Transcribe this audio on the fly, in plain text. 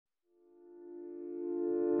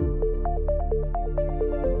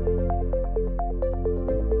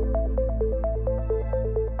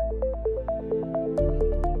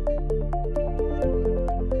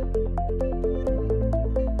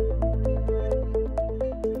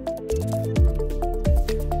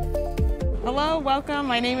Hello, welcome.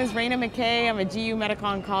 My name is Rana McKay. I'm a GU medical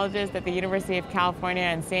oncologist at the University of California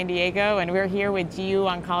in San Diego, and we're here with GU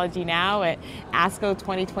Oncology Now at ASCO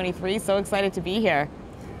 2023. So excited to be here.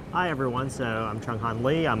 Hi everyone, so I'm Chung-Han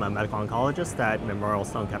Lee. I'm a medical oncologist at Memorial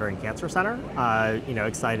Sloan Kettering Cancer Center.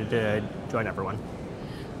 Excited to join everyone.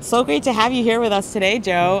 So great to have you here with us today,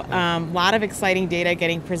 Joe. A lot of exciting data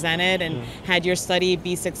getting presented, and had your study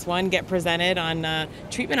B61 get presented on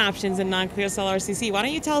treatment options in non-clear cell RCC. Why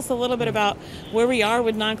don't you tell us a little bit about where we are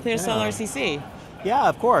with non-clear cell RCC? Yeah,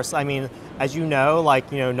 of course. I mean, as you know,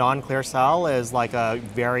 non-clear cell is like a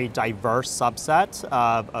very diverse subset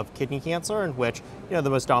of kidney cancer, in which, the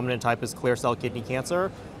most dominant type is clear cell kidney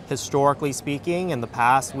cancer. Historically speaking, in the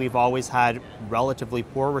past, we've always had relatively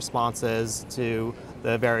poor responses to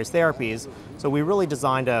the various therapies. So we really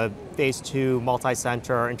designed a phase 2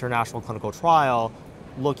 multi-center international clinical trial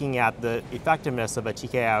looking at the effectiveness of a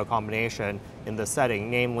TKI combination in this setting,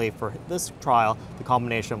 namely for this trial, the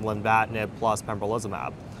combination of lenvatinib plus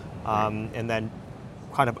pembrolizumab. And then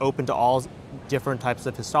kind of open to all different types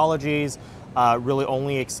of histologies, really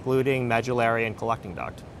only excluding medullary and collecting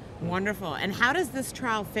duct. Wonderful. And how does this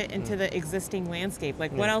trial fit into the existing landscape?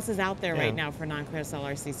 Like, what else is out there right now for non-clear cell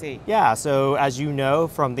RCC? Yeah, so as you know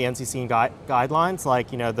from the NCCN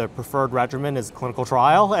guidelines, the preferred regimen is clinical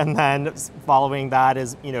trial, and then following that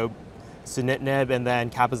is, sunitinib and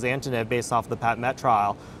then cabozantinib based off the PET-MET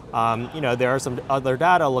trial. There are some other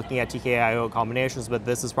data looking at TKI combinations, but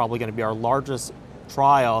this is probably going to be our largest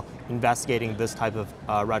trial investigating this type of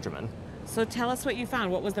regimen. So tell us what you found.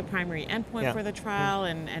 What was the primary endpoint for the trial,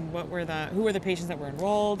 and who were the patients that were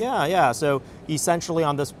enrolled? So essentially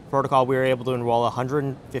on this protocol, we were able to enroll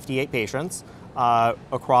 158 patients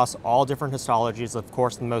across all different histologies, of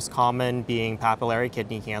course the most common being papillary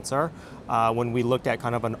kidney cancer. When we looked at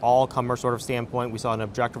kind of an all-comer sort of standpoint, we saw an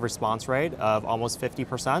objective response rate of almost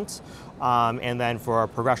 50%, and then for a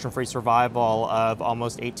progression-free survival of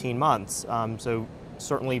almost 18 months. So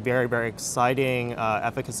certainly very, very exciting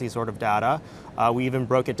efficacy sort of data. We even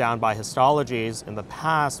broke it down by histologies. In the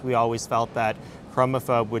past, we always felt that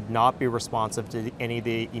chromophobe would not be responsive to any of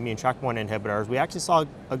the immune checkpoint inhibitors. We actually saw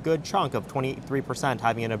a good chunk of 23%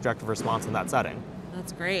 having an objective response in that setting.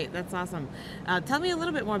 That's great. That's awesome. Tell me a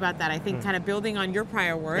little bit more about that. I think kind of building on your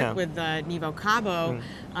prior work with Nivo Cabo,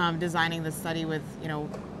 designing the study with,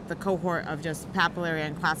 the cohort of just papillary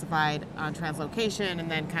unclassified translocation,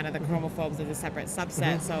 and then kind of the chromophobes as a separate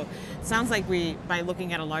subset. So it sounds like by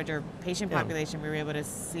looking at a larger patient population, we were able to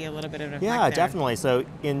see a little bit of an effect there. Definitely. So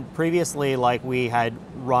previously, we had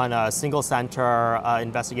run a single center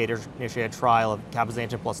investigator-initiated trial of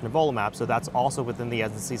cabozantinib plus nivolumab, so that's also within the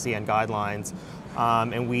NCCN guidelines.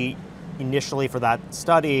 And we initially, for that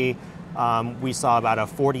study, we saw about a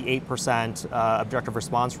 48% objective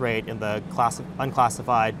response rate in the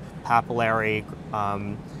unclassified papillary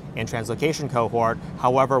and translocation cohort.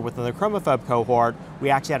 However, within the chromophobe cohort, we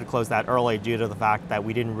actually had to close that early due to the fact that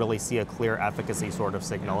we didn't really see a clear efficacy sort of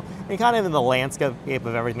signal. And kind of in the landscape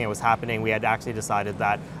of everything that was happening, we had actually decided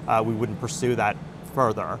that we wouldn't pursue that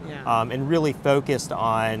further, and really focused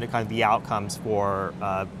on kind of the outcomes for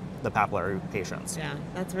the papillary patients. Yeah,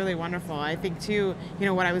 that's really wonderful. I think too,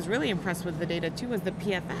 what I was really impressed with the data too was the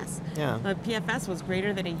PFS. The PFS was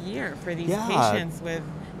greater than a year for these patients with,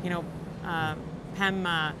 lenvatinib.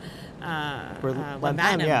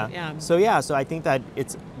 So I think that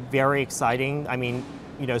it's very exciting. I mean,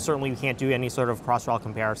 certainly we can't do any sort of cross-trial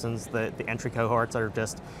comparisons. The entry cohorts are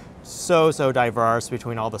just so diverse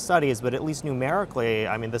between all the studies, but at least numerically,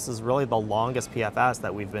 I mean, this is really the longest PFS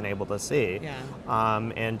that we've been able to see.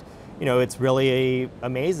 And it's really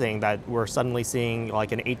amazing that we're suddenly seeing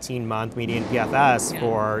like an 18-month median PFS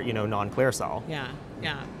for non-clear cell.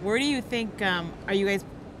 Where do you think are you guys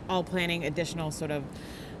all planning additional sort of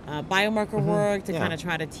biomarker work to kind of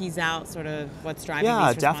try to tease out sort of what's driving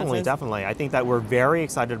these responses? Definitely. I think that we're very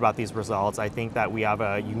excited about these results. I think that we have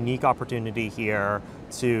a unique opportunity here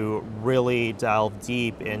to really delve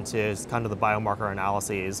deep into kind of the biomarker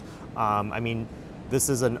analyses. I mean, this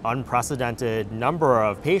is an unprecedented number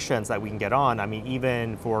of patients that we can get on. I mean,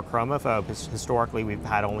 even for chromophobe, historically we've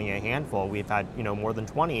had only a handful. We've had more than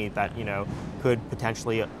 20 that could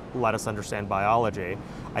potentially let us understand biology.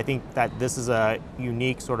 I think that this is a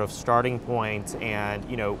unique sort of starting point, and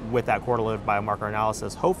with that correlative biomarker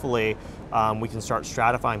analysis, hopefully we can start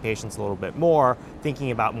stratifying patients a little bit more,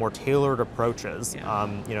 thinking about more tailored approaches,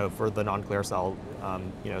 for the non-clear cell,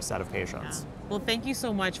 set of patients. Well, thank you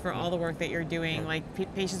so much for all the work that you're doing. Like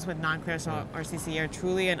patients with non-clear cell RCC are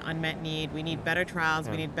truly an unmet need. We need better trials.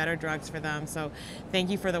 We need better drugs for them. So thank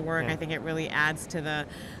you for the work. I think it really adds to the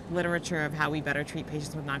literature of how we better treat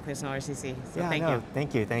patients with non-clear cell RCC. So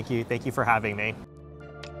thank you. Thank you for having me.